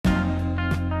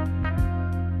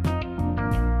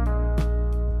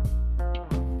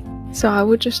So I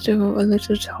would just do a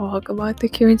little talk about the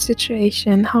current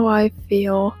situation, how I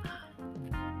feel,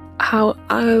 how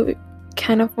I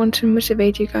kind of want to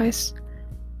motivate you guys,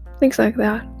 things like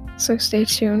that. So stay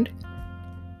tuned.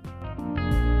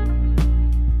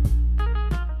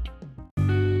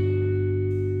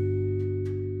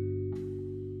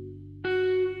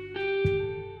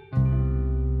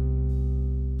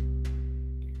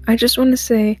 I just want to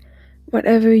say,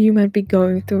 whatever you might be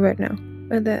going through right now,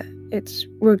 whether it's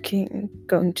working,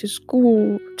 going to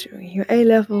school, doing your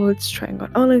A-levels, trying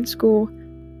out online school,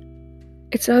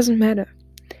 it doesn't matter.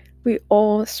 We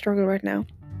all struggle right now,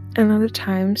 and other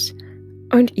times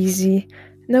aren't easy.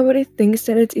 Nobody thinks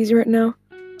that it's easy right now,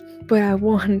 but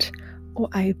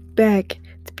I beg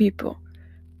the people,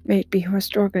 maybe who are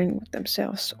struggling with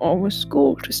themselves or with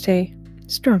school, to stay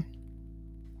strong.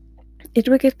 It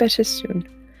will get better soon.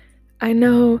 I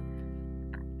know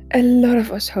a lot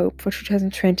of us hope for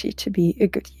 2020 to be a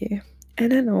good year,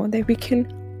 and I know that we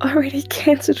can already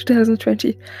cancel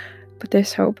 2020, but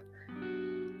there's hope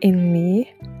in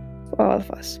me for all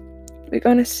of us. We're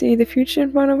gonna see the future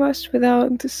in front of us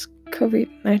without this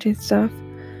COVID-19 stuff.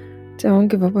 Don't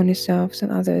give up on yourselves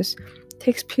and others.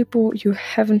 Text people you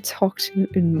haven't talked to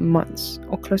in months,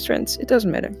 or close friends. It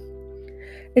doesn't matter.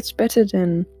 It's better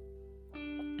than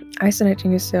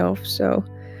isolating yourself, so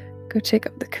go take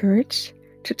up the courage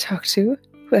to talk to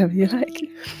whoever you like.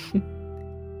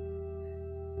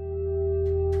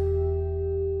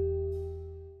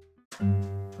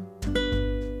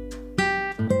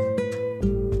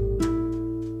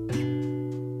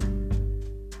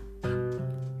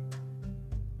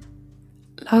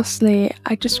 Lastly,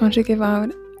 I just want to give out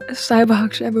a cyber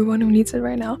hug to everyone who needs it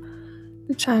right now.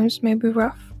 The times may be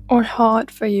rough or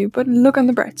hard for you, but look on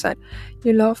the bright side.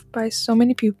 You're loved by so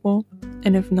many people,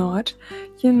 and if not,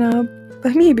 you're now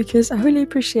by me, because I really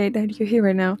appreciate that you're here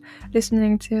right now,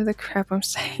 listening to the crap I'm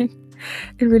saying.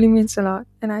 It really means a lot,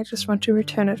 and I just want to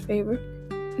return that favor.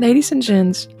 Ladies and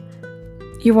gents,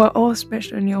 you are all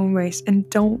special in your own ways, and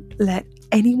don't let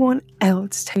anyone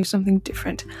else tell you something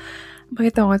different. My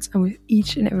thoughts are with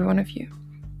each and every one of you.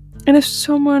 And if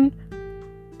someone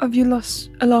of you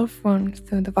lost a loved one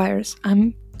through the virus,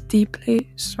 I'm deeply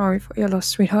sorry for your loss,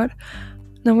 sweetheart.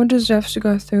 No one deserves to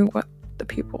go through what the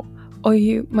people or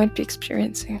you might be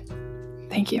experiencing.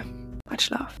 Thank you. Much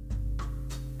love.